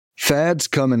Fads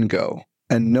come and go,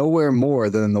 and nowhere more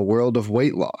than in the world of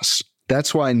weight loss.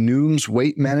 That's why Noom's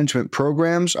weight management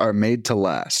programs are made to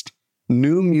last.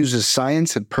 Noom uses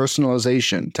science and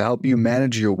personalization to help you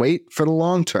manage your weight for the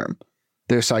long term.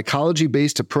 Their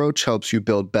psychology-based approach helps you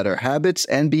build better habits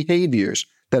and behaviors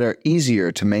that are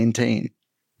easier to maintain.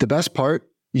 The best part?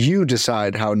 You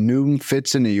decide how Noom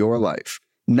fits into your life,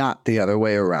 not the other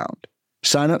way around.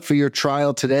 Sign up for your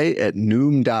trial today at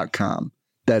Noom.com.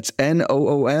 That's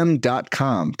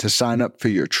Noom.com to sign up for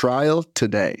your trial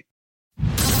today.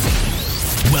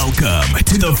 Welcome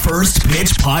to the First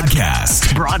Pitch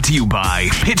Podcast, brought to you by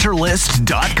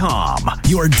PitcherList.com,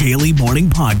 your daily morning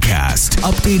podcast,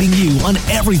 updating you on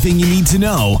everything you need to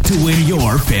know to win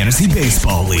your fantasy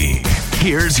baseball league.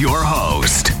 Here's your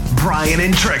host, Brian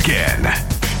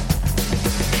Intrikin.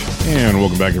 And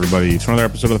welcome back, everybody, to another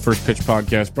episode of the First Pitch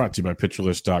Podcast, brought to you by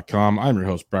PitcherList.com. I'm your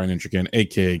host, Brian Intrikin,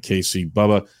 a.k.a. KC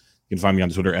Bubba. You can find me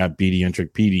on Twitter at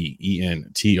BDintric,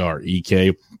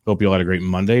 PDENTREK. Hope you all had a great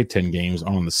Monday. 10 games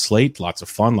on the slate. Lots of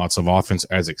fun, lots of offense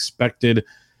as expected.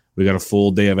 We got a full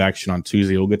day of action on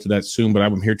Tuesday. We'll get to that soon, but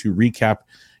I'm here to recap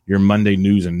your Monday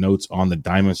news and notes on the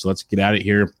Diamond. So let's get at it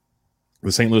here.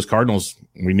 The St. Louis Cardinals,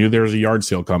 we knew there was a yard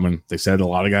sale coming. They said a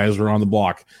lot of guys were on the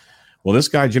block. Well, this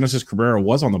guy, Genesis Cabrera,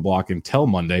 was on the block until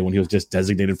Monday when he was just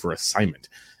designated for assignment.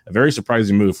 A very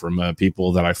surprising move from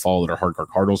people that I follow that are hardcore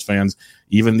Cardinals fans.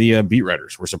 Even the beat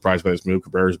writers were surprised by this move.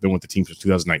 Cabrera's been with the team since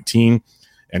 2019,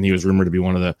 and he was rumored to be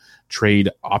one of the trade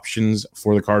options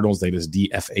for the Cardinals. They just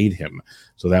DFA'd him.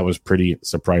 So that was pretty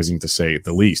surprising, to say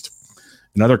the least.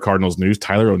 In other Cardinals news,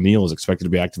 Tyler O'Neill is expected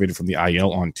to be activated from the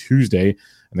IL on Tuesday,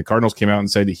 and the Cardinals came out and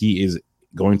said he is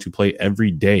going to play every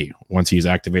day once he's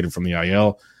activated from the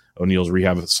IL. O'Neill's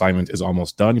rehab assignment is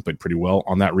almost done. He played pretty well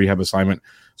on that rehab assignment,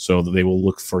 so that they will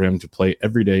look for him to play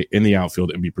every day in the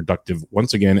outfield and be productive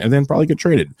once again, and then probably get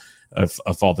traded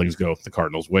if all things go the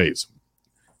Cardinals' ways.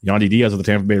 Yandy Diaz of the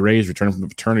Tampa Bay Rays returned from the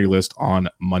paternity list on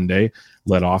Monday,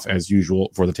 led off as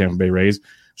usual for the Tampa Bay Rays.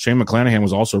 Shane McClanahan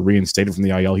was also reinstated from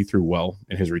the IL. He threw well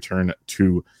in his return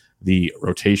to the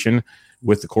rotation.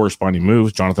 With the corresponding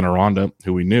moves, Jonathan Aranda,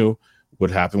 who we knew would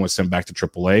happen, was sent back to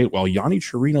AAA, while Yanni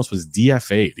Chirinos was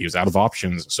DFA'd. He was out of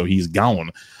options, so he's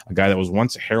gone. A guy that was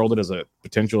once heralded as a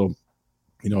potential,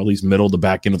 at least middle to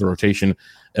back end of the rotation,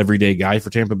 everyday guy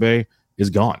for Tampa Bay is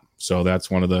gone. So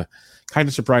that's one of the kind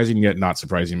of surprising yet not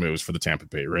surprising moves for the Tampa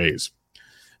Bay Rays.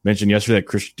 Mentioned yesterday that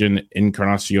Christian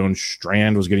Encarnacion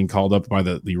Strand was getting called up by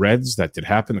the Reds. That did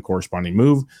happen, the corresponding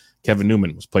move. Kevin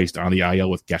Newman was placed on the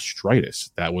IL with gastritis.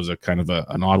 That was a kind of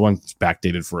an odd one. It's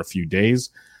backdated for a few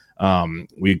days.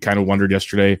 We kind of wondered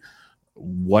yesterday,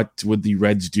 what would the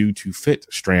Reds do to fit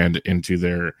Strand into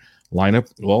their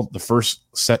lineup? Well, the first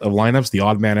set of lineups, the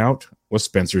odd man out, was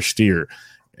Spencer Steer.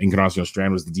 Encarnacion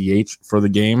Strand was the DH for the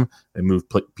game. They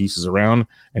moved pieces around,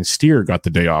 and Steer got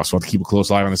the day off. So I'll have to keep a close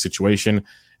eye on the situation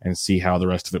and see how the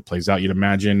rest of it plays out. You'd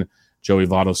imagine Joey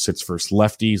Votto sits first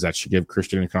lefties. That should give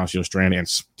Christian Encarnacion Strand and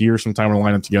Steer some time to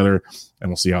line up together,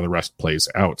 and we'll see how the rest plays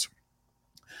out.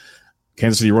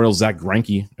 Kansas City Royals' Zach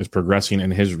Greinke is progressing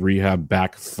in his rehab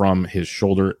back from his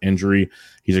shoulder injury.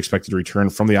 He's expected to return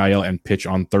from the IL and pitch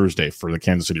on Thursday for the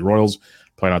Kansas City Royals.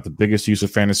 Probably not the biggest use of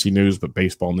fantasy news, but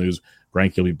baseball news.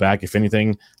 Greinke will be back. If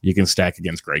anything, you can stack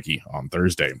against Greinke on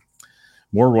Thursday.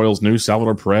 More Royals news.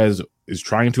 Salvador Perez is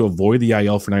trying to avoid the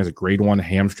IL for now. He has a grade 1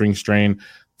 hamstring strain.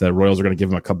 The Royals are going to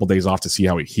give him a couple days off to see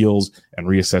how he heals and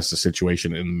reassess the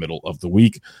situation in the middle of the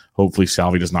week. Hopefully,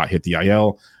 Salvi does not hit the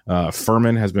IL.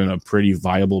 Furman has been a pretty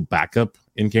viable backup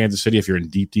in Kansas City. If you're in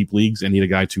deep leagues and need a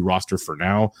guy to roster for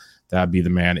now, that'd be the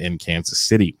man in Kansas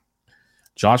City.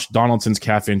 Josh Donaldson's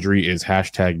calf injury is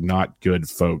 #not good,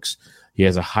 folks. He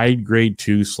has a high grade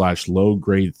 2/low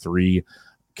grade 3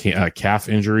 calf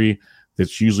injury.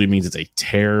 That usually means it's a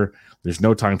tear. There's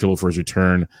no timetable for his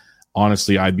return.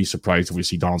 Honestly, I'd be surprised if we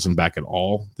see Donaldson back at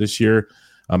all this year.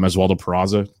 Oswaldo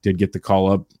Peraza did get the call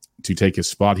up to take his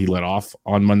spot. He led off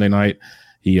on Monday night.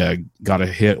 He got a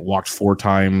hit, walked 4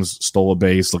 times, stole a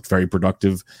base, looked very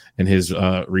productive in his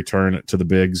return to the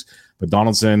bigs. But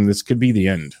Donaldson, this could be the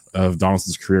end of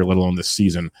Donaldson's career, let alone this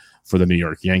season for the New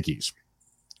York Yankees.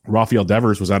 Rafael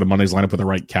Devers was out of Monday's lineup with a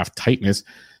right calf tightness.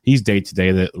 He's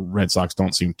day-to-day. The Red Sox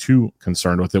don't seem too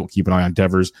concerned with it. We'll keep an eye on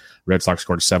Devers. Red Sox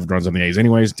scored 7 runs on the A's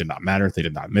anyways. Did not matter. They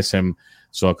did not miss him.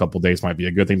 So a couple days might be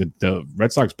a good thing. The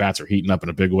Red Sox bats are heating up in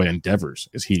a big way, and Devers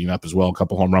is heating up as well. A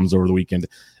couple home runs over the weekend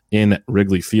in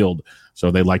Wrigley Field. So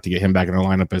they'd like to get him back in their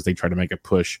lineup as they try to make a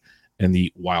push in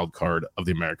the wild card of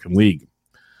the American League.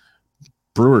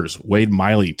 Brewers, Wade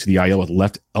Miley to the IL with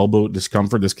left elbow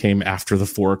discomfort. This came after the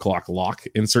 4 o'clock lock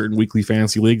in certain weekly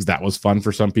fantasy leagues. That was fun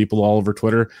for some people all over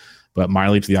Twitter. but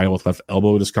Miley to the IL with left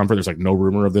elbow discomfort. There's like no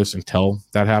rumor of this until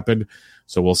that happened.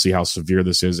 So we'll see how severe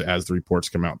this is as the reports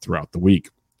come out throughout the week.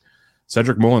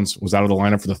 Cedric Mullins was out of the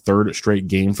lineup for the third straight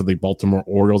game for the Baltimore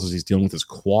Orioles as he's dealing with his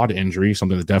quad injury,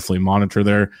 something to definitely monitor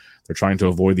there. They're trying to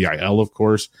avoid the IL, of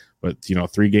course, but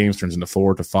 3 games turns into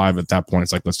 4 to 5. At that point,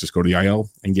 it's like, let's just go to the IL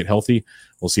and get healthy.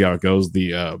 We'll see how it goes.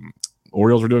 The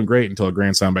Orioles were doing great until a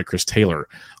grand slam by Chris Taylor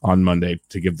on Monday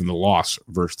to give them the loss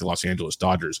versus the Los Angeles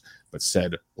Dodgers, but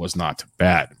said was not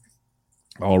bad.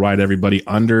 All right, everybody,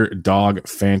 Underdog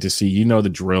Fantasy, you know the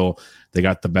drill. They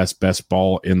got the best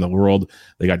ball in the world.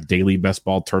 They got daily best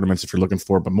ball tournaments if you're looking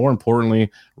for it. But more importantly,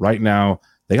 right now,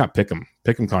 they got pick'em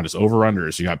contests,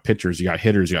 over-unders. You got pitchers, you got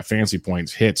hitters, you got fantasy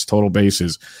points, hits, total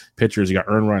bases, pitchers, you got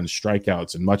earned runs,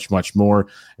 strikeouts, and much, much more.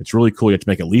 It's really cool. You have to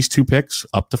make at least 2 picks,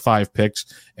 up to 5 picks,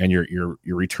 and your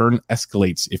return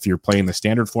escalates if you're playing the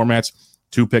standard formats.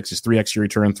 2 picks is 3x your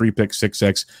return, 3 picks,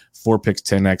 6x, 4 picks,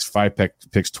 10x, 5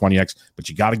 picks, 20x, but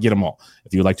you got to get them all.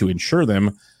 If you would like to insure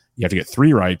them, you have to get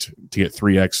 3 right to get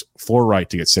 3x, 4 right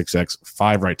to get 6x,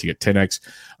 5 right to get 10x.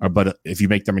 But if you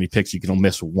make that many picks, you can only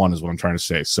miss 1 is what I'm trying to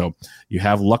say. So you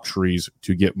have luxuries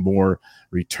to get more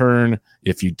return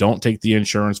if you don't take the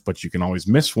insurance, but you can always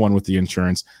miss 1 with the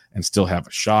insurance and still have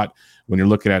a shot. When you're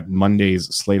looking at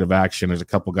Monday's slate of action, there's a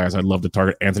couple guys I'd love to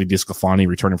target. Anthony DeSclafani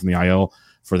returning from the IL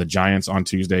for the Giants on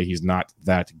Tuesday. He's not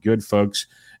that good, folks.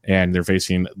 And they're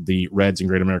facing the Reds in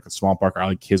Great American Small Park. I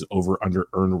like his over-under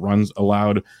earned runs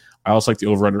allowed. I also like the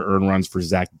over-under earned runs for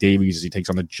Zach Davies as he takes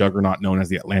on the juggernaut known as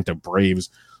the Atlanta Braves.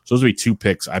 So those would be 2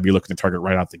 picks I'd be looking to target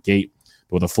right out the gate.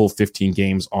 But with a full 15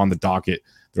 games on the docket,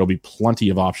 there'll be plenty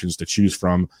of options to choose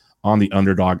from on the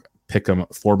Underdog Pick'em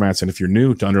formats. And if you're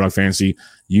new to Underdog Fantasy,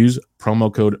 use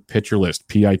promo code PitcherList,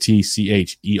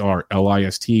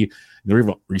 PITCHERLIST.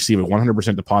 You'll receive a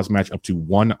 100% deposit match up to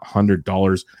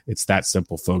 $100. It's that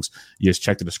simple, folks. You just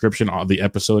check the description of the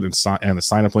episode and the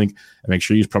sign-up link, and make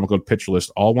sure you use promo code PitcherList,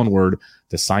 all one word,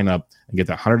 to sign up and get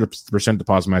that 100%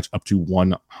 deposit match up to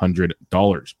 $100.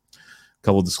 A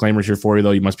couple of disclaimers here for you,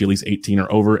 though. You must be at least 18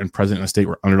 or over and present in a state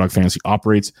where Underdog Fantasy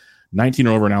operates. 19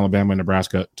 or over in Alabama and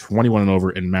Nebraska, 21 and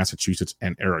over in Massachusetts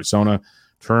and Arizona.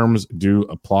 Terms do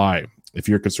apply. If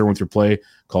you're concerned with your play,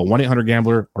 call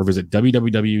 1-800-GAMBLER or visit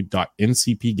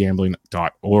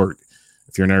www.ncpgambling.org.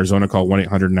 If you're in Arizona, call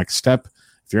 1-800-NEXT-STEP.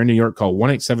 If you're in New York, call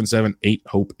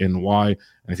 1-877-8-HOPE-NY. And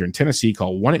if you're in Tennessee,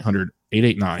 call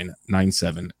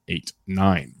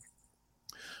 1-800-889-9789.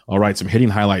 All right, some hitting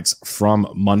highlights from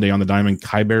Monday on the diamond.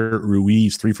 Keibert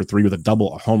Ruiz, 3 for 3 with a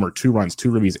double, a homer, 2 runs,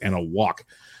 2 ribbies, and a walk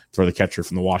for the catcher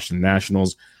from the Washington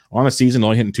Nationals. On the season,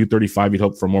 only hitting 235. You'd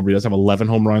hope for more, but he does have 11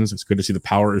 home runs. It's good to see the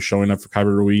power is showing up for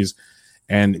Keibert Ruiz.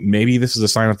 And maybe this is a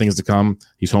sign of things to come.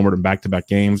 He's homered in back-to-back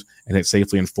games and hit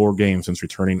safely in 4 games since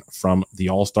returning from the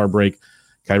All-Star break.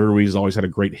 Keibert Ruiz has always had a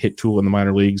great hit tool in the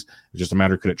minor leagues. It's just a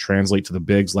matter, could it translate to the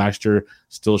bigs? Last year,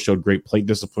 still showed great plate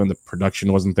discipline. The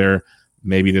production wasn't there.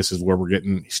 Maybe this is where we're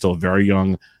getting. He's still very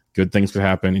young. Good things could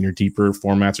happen in your deeper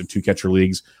formats or 2-catcher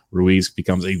leagues. Ruiz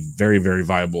becomes a very, very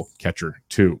viable catcher,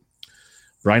 too.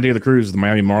 Brian De La Cruz, the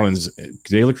Miami Marlins.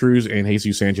 De La Cruz and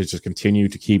Jesus Sanchez just continue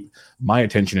to keep my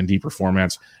attention in deeper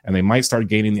formats, and they might start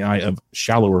gaining the eye of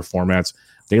shallower formats.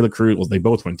 De La Cruz, well, they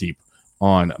both went deep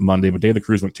on Monday, but De La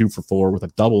Cruz went 2 for 4 with a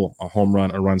double, a home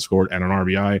run, a run scored, and an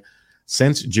RBI.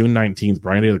 Since June 19th,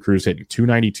 Brian De La Cruz hit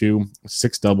 292,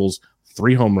 6 doubles,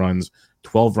 3 home runs,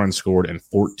 12 runs scored, and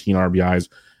 14 RBIs.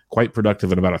 Quite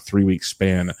productive in about a 3-week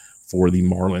span for the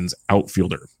Marlins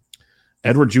outfielder.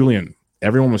 Edouard Julien.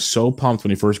 Everyone was so pumped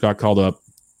when he first got called up,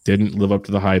 didn't live up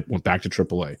to the hype, went back to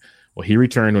AAA. Well, he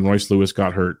returned when Royce Lewis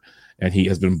got hurt, and he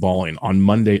has been balling. On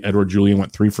Monday, Edouard Julien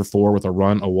went 3 for 4 with a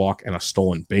run, a walk, and a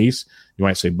stolen base. You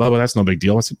might say, Bubba, that's no big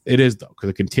deal. It is, though, because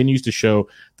it continues to show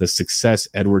the success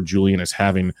Edouard Julien is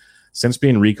having. Since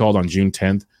being recalled on June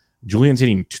 10th, Julien's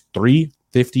hitting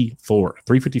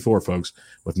 354, folks,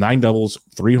 with 9 doubles,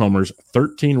 3 homers,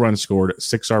 13 runs scored,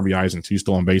 6 RBIs, and 2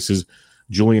 stolen bases.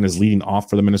 Julien is leading off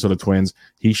for the Minnesota Twins.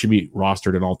 He should be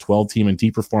rostered in all 12-team and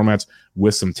deeper formats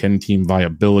with some 10-team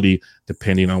viability,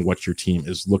 depending on what your team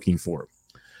is looking for.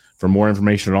 For more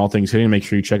information on all things hitting, make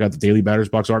sure you check out the Daily Batters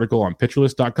Box article on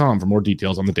PitcherList.com for more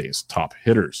details on the day's top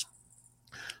hitters.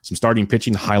 Some starting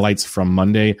pitching highlights from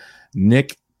Monday.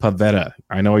 Nick Pivetta.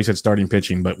 I know he said starting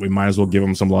pitching, but we might as well give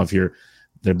him some love here.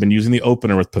 They've been using the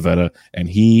opener with Pivetta, and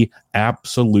he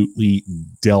absolutely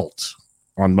dealt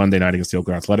on Monday night against the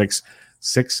Oakland Athletics.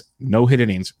 6 no-hit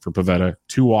innings for Pivetta,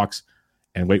 2 walks,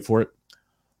 and wait for it,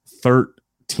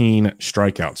 13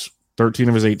 strikeouts. 13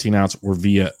 of his 18 outs were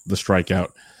via the strikeout.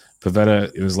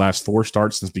 Pivetta, in his last 4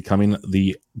 starts since becoming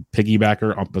the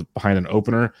piggybacker behind an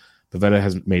opener, Pivetta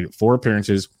has made 4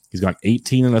 appearances. He's got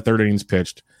 18 in the third innings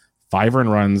pitched, 5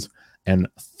 earned runs, and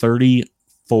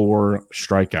 34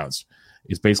 strikeouts.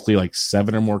 It's basically like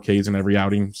 7 or more Ks in every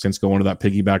outing since going to that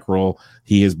piggyback role.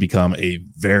 He has become a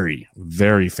very,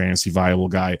 very fantasy viable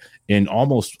guy in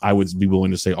almost, I would be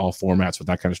willing to say, all formats with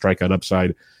that kind of strikeout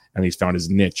upside. And he's found his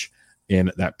niche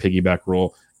in that piggyback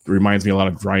role. It reminds me a lot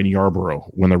of Ryan Yarbrough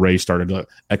when the Rays started to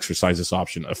exercise this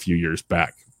option a few years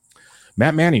back.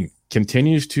 Matt Manning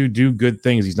continues to do good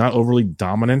things. He's not overly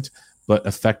dominant, but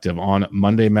effective. On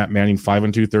Monday, Matt Manning, 5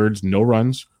 2/3, no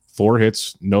runs, 4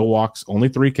 hits, no walks, only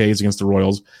 3 Ks against the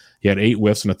Royals. He had 8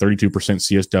 whiffs and a 32%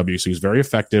 CSW, so he's very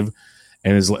effective.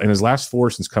 And in his last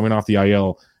 4 since coming off the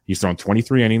IL, he's thrown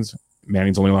 23 innings.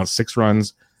 Manning's only allowed 6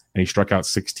 runs, and he struck out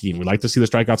 16. We'd like to see the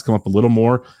strikeouts come up a little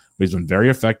more, but he's been very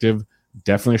effective.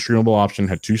 Definitely a streamable option.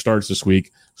 Had 2 starts this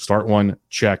week. Start 1,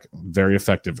 check. Very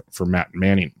effective for Matt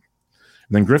Manning.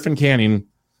 And then Griffin Canning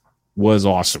was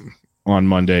awesome on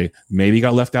Monday. Maybe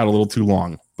got left out a little too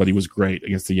long, but he was great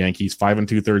against the Yankees. 5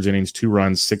 2/3 innings, 2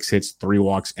 runs, 6 hits, 3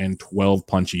 walks, and 12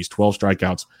 punchies, 12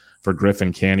 strikeouts for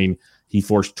Griffin Canning. He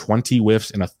forced 20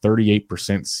 whiffs and a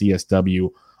 38% CSW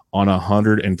on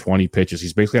 120 pitches.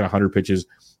 He's basically had 100 pitches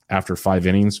after 5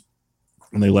 innings,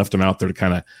 and they left him out there to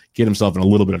kind of get himself in a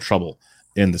little bit of trouble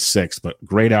in the 6th. But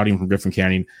great outing from Griffin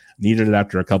Canning. Needed it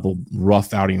after a couple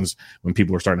rough outings when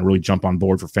people were starting to really jump on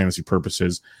board for fantasy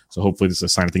purposes. So hopefully this is a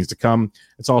sign of things to come.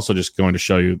 It's also just going to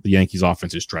show you the Yankees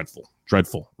offense is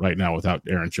dreadful right now without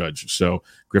Aaron Judge. So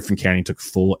Griffin Canning took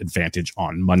full advantage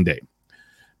on Monday.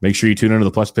 Make sure you tune into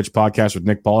the Plus Pitch podcast with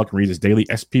Nick Pollock and read his daily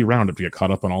SP roundup to get caught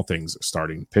up on all things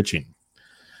starting pitching.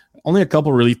 Only a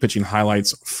couple relief pitching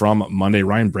highlights from Monday.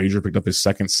 Ryan Brazier picked up his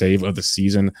 2nd save of the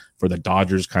season for the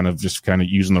Dodgers, kind of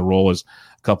using the role as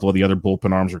a couple of the other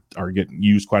bullpen arms are getting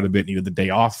used quite a bit, needed the day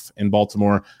off in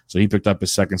Baltimore. So he picked up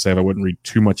his 2nd save. I wouldn't read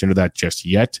too much into that just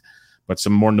yet, but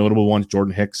some more notable ones.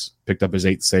 Jordan Hicks picked up his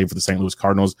 8th save for the St. Louis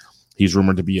Cardinals. He's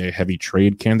rumored to be a heavy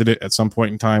trade candidate at some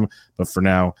point in time, but for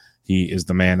now, he is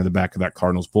the man in the back of that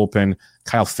Cardinals bullpen.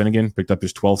 Kyle Finnegan picked up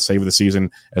his 12th save of the season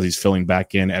as he's filling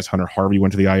back in as Hunter Harvey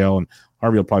went to the IL, and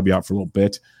Harvey will probably be out for a little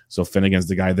bit. So Finnegan's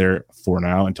the guy there for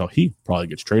now until he probably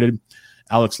gets traded.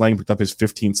 Alex Lang picked up his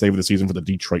 15th save of the season for the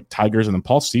Detroit Tigers, and then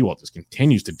Paul Sewald just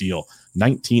continues to deal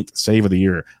 19th save of the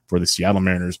year for the Seattle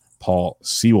Mariners, Paul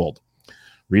Sewald.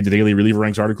 Read the daily reliever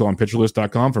ranks article on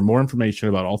PitcherList.com for more information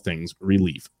about all things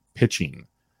relief pitching.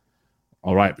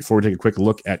 All right, before we take a quick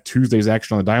look at Tuesday's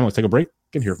action on the diamond, let's take a break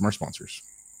and hear from our sponsors.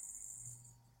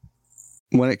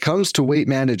 When it comes to weight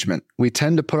management, we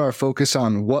tend to put our focus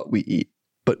on what we eat,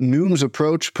 but Noom's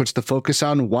approach puts the focus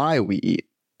on why we eat,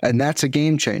 and that's a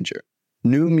game changer.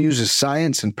 Noom uses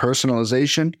science and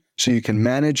personalization so you can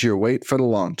manage your weight for the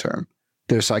long term.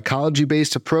 Their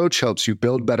psychology-based approach helps you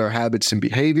build better habits and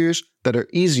behaviors that are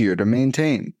easier to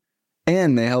maintain,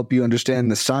 and they help you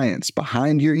understand the science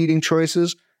behind your eating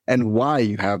choices and why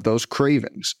you have those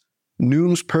cravings.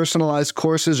 Noom's personalized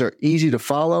courses are easy to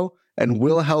follow and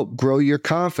will help grow your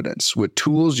confidence with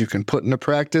tools you can put into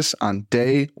practice on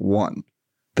day 1.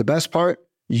 The best part?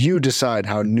 You decide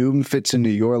how Noom fits into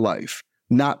your life,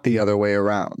 not the other way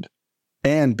around.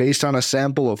 And based on a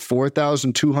sample of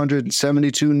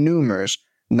 4,272 Noomers,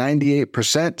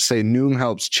 98% say Noom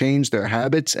helps change their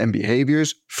habits and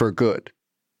behaviors for good.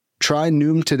 Try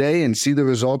Noom today and see the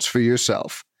results for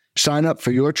yourself. Sign up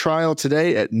for your trial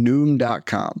today at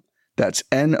Noom.com. That's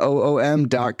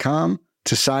Noom.com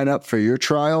to sign up for your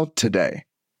trial today.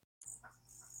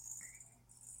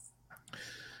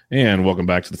 And welcome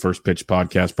back to the First Pitch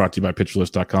Podcast, brought to you by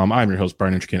PitcherList.com. I'm your host,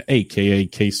 Brian Intrican, a.k.a.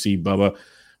 KC Bubba.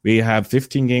 We have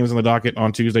 15 games on the docket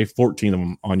on Tuesday, 14 of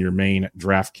them on your main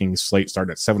DraftKings slate,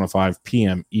 starting at 7:05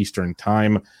 p.m. Eastern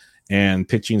Time. And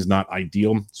pitching's not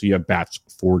ideal, so you have bats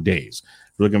 4 days.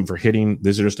 If you're looking for hitting,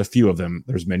 these are just a few of them.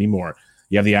 There's many more.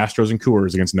 You have the Astros and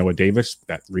Coors against Noah Davis.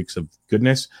 That reeks of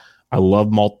goodness. I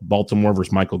love Baltimore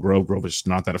versus Michael Grove. Grove is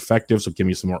not that effective, so give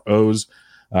me some more O's.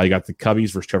 You got the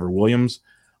Cubbies versus Trevor Williams.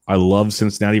 I love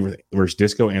Cincinnati versus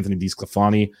Disco, Anthony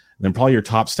DeSclafani. And then probably your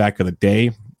top stack of the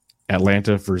day,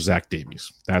 Atlanta versus Zach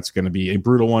Davies. That's going to be a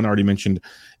brutal one, already mentioned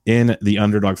in the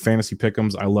Underdog Fantasy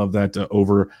Pick'ems. I love that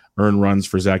over earn runs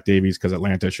for Zach Davies because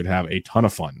Atlanta should have a ton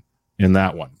of fun in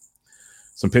that one.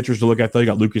 Some pitchers to look at, though. You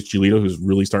got Lucas Giolito, who's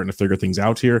really starting to figure things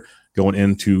out here, going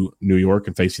into New York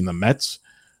and facing the Mets.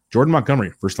 Jordan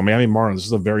Montgomery versus the Miami Marlins. This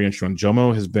is a very interesting one.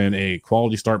 Jomo has been a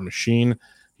quality start machine.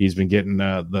 He's been getting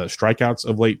the strikeouts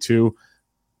of late, too.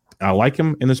 I like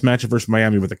him in this matchup versus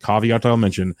Miami with a caveat I'll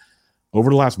mention.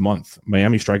 Over the last month,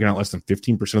 Miami striking out less than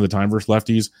 15% of the time versus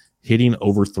lefties, hitting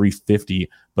over 350,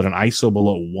 but an ISO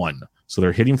below 1. So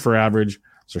they're hitting for average.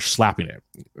 So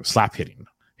they're slap hitting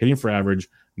for average,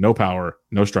 no power,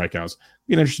 no strikeouts.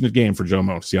 Be an interesting game for Joe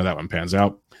Mo to see how that one pans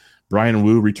out. Bryan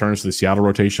Woo returns to the Seattle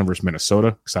rotation versus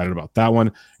Minnesota. Excited about that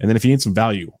one. And then if you need some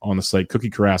value on the slate,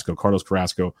 Carlos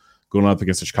Carrasco, going up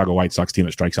against the Chicago White Sox team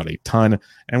that strikes out a ton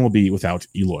and will be without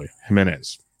Eloy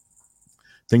Jimenez.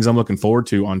 Things I'm looking forward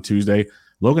to on Tuesday.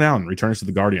 Logan Allen returns to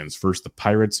the Guardians versus the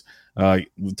Pirates.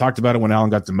 We talked about it when Allen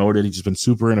got demoted. He's just been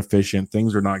super inefficient.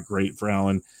 Things are not great for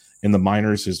Allen in the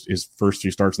minors. His first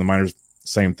 3 starts in the minors,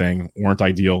 same thing, weren't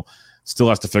ideal. Still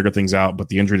has to figure things out, but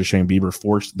the injury to Shane Bieber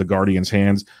forced the Guardians'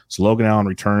 hands. So Logan Allen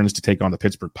returns to take on the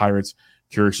Pittsburgh Pirates.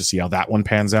 Curious to see how that one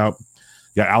pans out.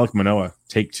 You got Alek Manoah,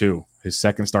 take 2. His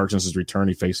second start since his return.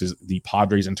 He faces the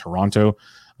Padres in Toronto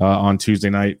on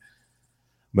Tuesday night.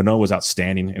 Manoah was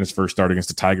outstanding in his first start against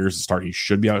the Tigers. The start he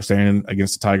should be outstanding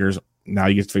against the Tigers. Now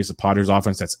you get to face the Padres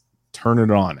offense that's turning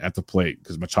it on at the plate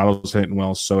because Machado's hitting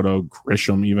well, Soto,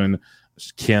 Grisham, even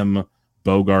Kim,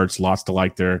 Bogarts, lots to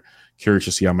like there. Curious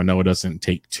to see how Manoah doesn't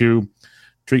take 2.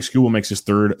 Drake Skubal makes his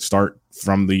third start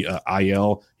from the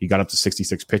IL. He got up to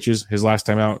 66 pitches his last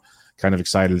time out. Kind of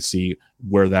excited to see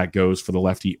where that goes for the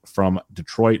lefty from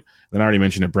Detroit. Then I already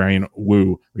mentioned it, Bryan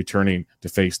Woo returning to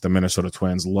face the Minnesota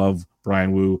Twins. Love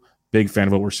Bryan Woo. Big fan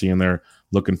of what we're seeing there.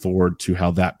 Looking forward to how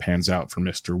that pans out for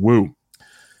Mr. Woo.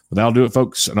 But that'll do it,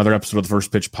 folks. Another episode of the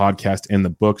First Pitch Podcast in the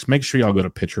books. Make sure y'all go to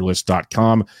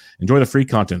PitcherList.com. Enjoy the free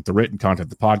content, the written content,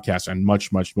 the podcast, and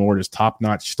much, much more. It is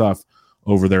top-notch stuff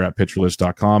over there at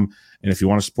PitcherList.com. And if you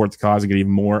want to support the cause and get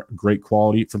even more great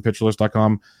quality from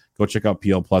PitcherList.com, go check out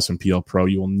PL Plus and PL Pro.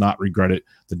 You will not regret it.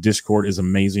 The Discord is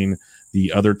amazing.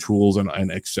 The other tools and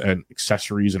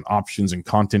accessories and options and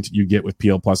content you get with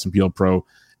PL Plus and PL Pro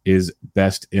is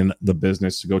best in the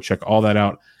business. So go check all that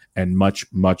out and much,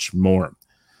 much more.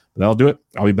 But that'll do it.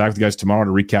 I'll be back with you guys tomorrow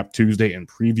to recap Tuesday and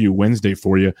preview Wednesday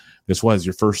for you. This was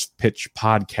your First Pitch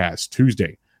Podcast,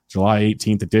 Tuesday, July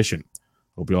 18th edition.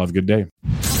 Hope you all have a good day.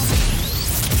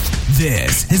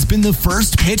 This has been the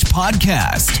First Pitch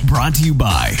Podcast, brought to you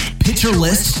by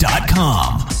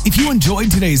PitcherList.com. If you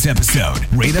enjoyed today's episode,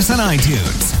 rate us on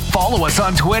iTunes, follow us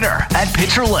on Twitter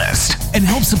 @PitcherList, and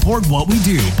help support what we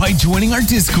do by joining our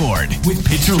Discord with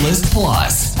PitcherList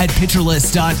Plus at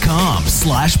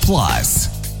PitcherList.com/plus.